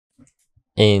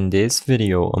In this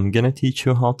video, I'm gonna teach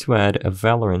you how to add a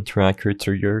Valorant tracker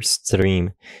to your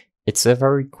stream. It's a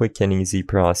very quick and easy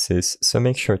process, so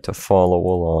make sure to follow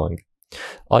along.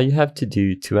 All you have to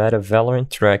do to add a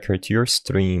Valorant tracker to your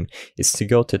stream is to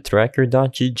go to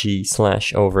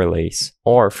tracker.gg/overlays,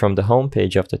 or from the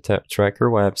homepage of the tracker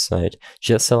website,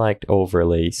 just select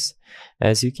overlays.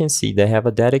 As you can see, they have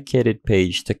a dedicated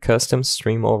page to custom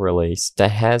stream overlays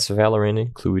that has Valorant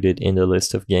included in the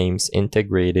list of games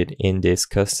integrated in this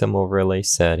custom overlay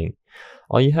setting.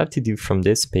 All you have to do from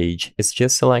this page is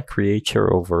just select create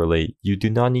your overlay. You do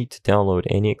not need to download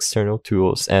any external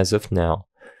tools as of now.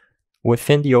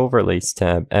 Within the Overlays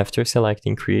tab, after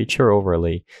selecting Create Your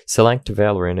Overlay, select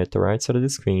Valorant at the right side of the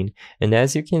screen, and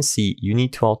as you can see, you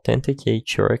need to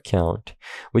authenticate your account,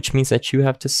 which means that you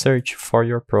have to search for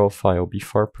your profile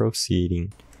before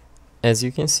proceeding. As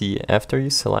you can see, after you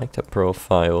select a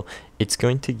profile, it's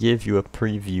going to give you a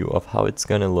preview of how it's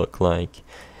going to look like.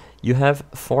 You have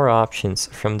 4 options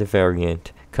from the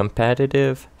variant: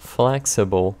 Competitive,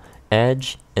 Flexible,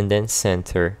 Edge, and then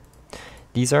Center.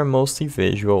 These are mostly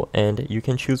visual, and you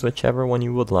can choose whichever one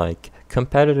you would like.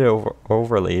 Competitive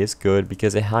overlay is good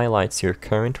because it highlights your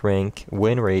current rank,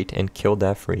 win rate, and kill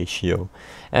death ratio.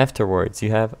 Afterwards,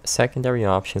 you have secondary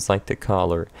options like the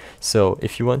color. So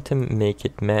if you want to make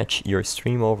it match your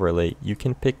stream overlay, you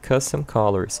can pick custom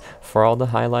colors for all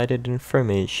the highlighted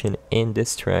information in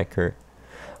this tracker.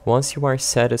 Once you are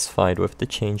satisfied with the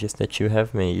changes that you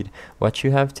have made, what you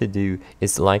have to do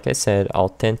is, like I said,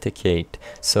 authenticate.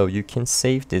 So you can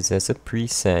save this as a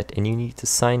preset, and you need to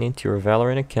sign into your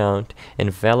Valorant account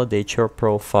and validate your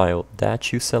profile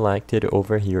that you selected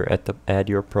over here at the Add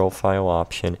Your Profile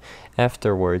option.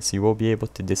 Afterwards, you will be able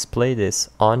to display this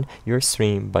on your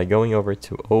stream by going over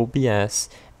to OBS,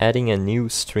 adding a new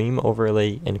stream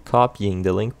overlay, and copying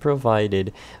the link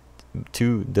provided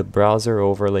to the browser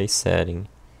overlay setting.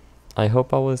 I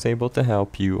hope I was able to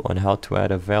help you on how to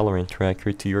add a Valorant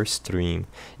tracker to your stream.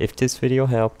 If this video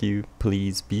helped you,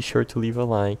 please be sure to leave a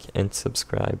like and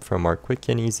subscribe for more quick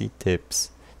and easy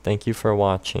tips. Thank you for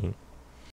watching.